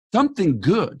Something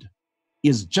good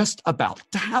is just about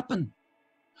to happen.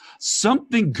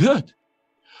 Something good.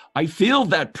 I feel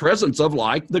that presence of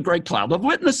like the great cloud of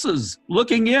witnesses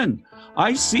looking in.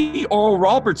 I see Oral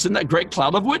Roberts in that great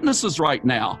cloud of witnesses right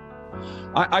now.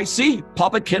 I see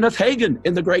Papa Kenneth Hagin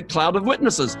in the great cloud of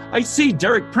witnesses. I see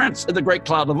Derek Prince in the great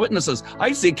cloud of witnesses.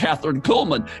 I see Catherine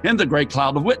Kuhlman in the great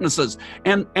cloud of witnesses.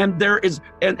 And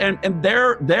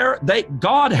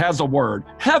God has a word.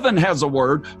 Heaven has a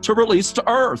word to release to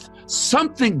earth.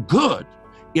 Something good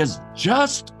is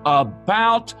just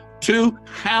about to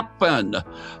happen.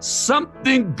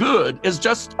 Something good is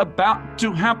just about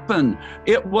to happen.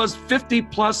 It was 50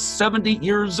 plus 70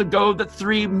 years ago that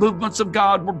three movements of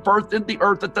God were birthed in the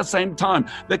earth at the same time.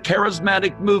 The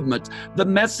charismatic movement, the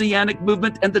messianic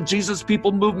movement, and the Jesus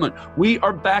people movement. We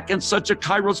are back in such a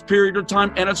Kairos period of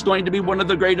time, and it's going to be one of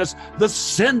the greatest, the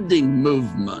sending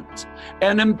movement,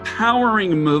 an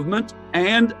empowering movement,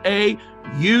 and a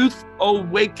youth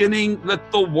awakening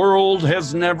that the world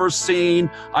has never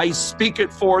seen. I speak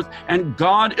it forth, and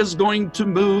God is going to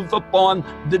move upon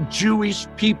the Jewish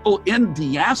people in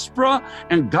diaspora,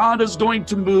 and God is going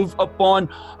to move upon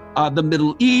the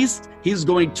Middle East. He's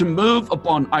going to move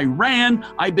upon Iran.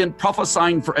 I've been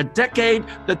prophesying for a decade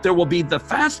that there will be the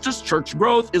fastest church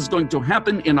growth is going to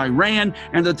happen in Iran,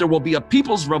 and that there will be a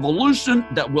people's revolution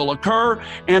that will occur,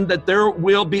 and that there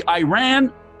will be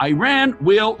Iran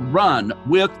will run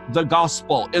with the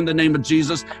gospel in the name of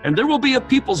Jesus, and there will be a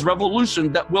people's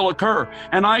revolution that will occur.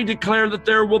 And I declare that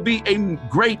there will be a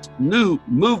great new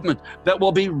movement that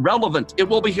will be relevant. It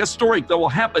will be historic, that will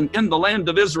happen in the land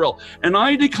of Israel. And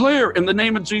I declare in the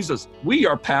name of Jesus, we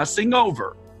are passing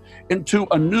over into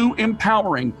a new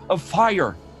empowering of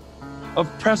fire, of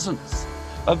presence,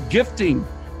 of gifting,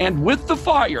 and with the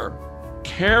fire,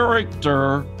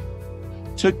 character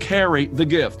to carry the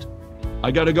gift. I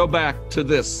got to go back to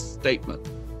this statement.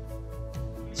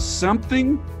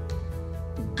 Something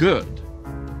good.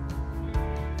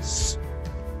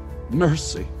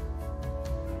 Mercy.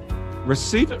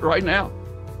 Receive it right now.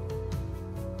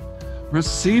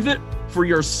 Receive it for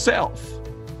yourself.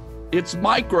 It's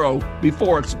micro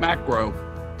before it's macro.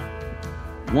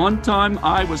 One time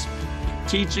I was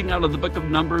teaching out of the book of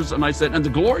Numbers, and I said, and the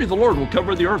glory of the Lord will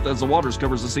cover the earth as the waters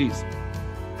covers the seas.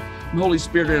 The Holy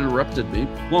Spirit interrupted me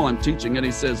while I'm teaching, and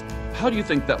he says, how do you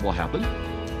think that will happen?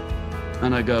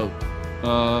 And I go,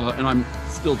 and I'm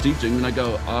still teaching, and I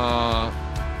go,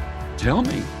 tell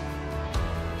me.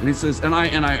 And he says, and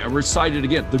I recite it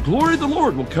again, the glory of the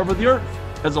Lord will cover the earth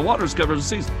as the waters cover the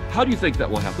seas. How do you think that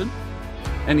will happen?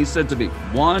 And he said to me,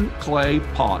 one clay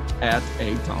pot at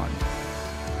a time.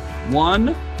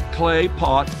 One clay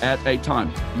pot at a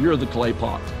time. You're the clay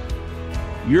pot.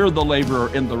 You're the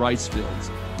laborer in the rice fields.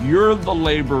 You're the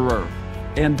laborer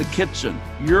in the kitchen.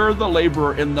 You're the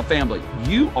laborer in the family.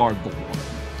 You are the one.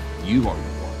 You are the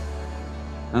one.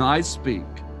 And I speak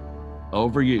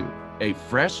over you a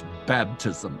fresh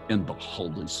baptism in the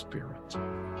Holy Spirit.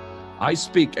 I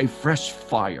speak a fresh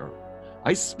fire.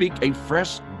 I speak a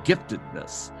fresh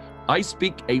giftedness. I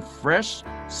speak a fresh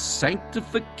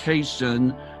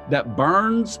sanctification that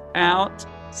burns out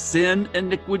sin,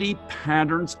 iniquity,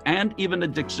 patterns, and even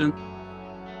addiction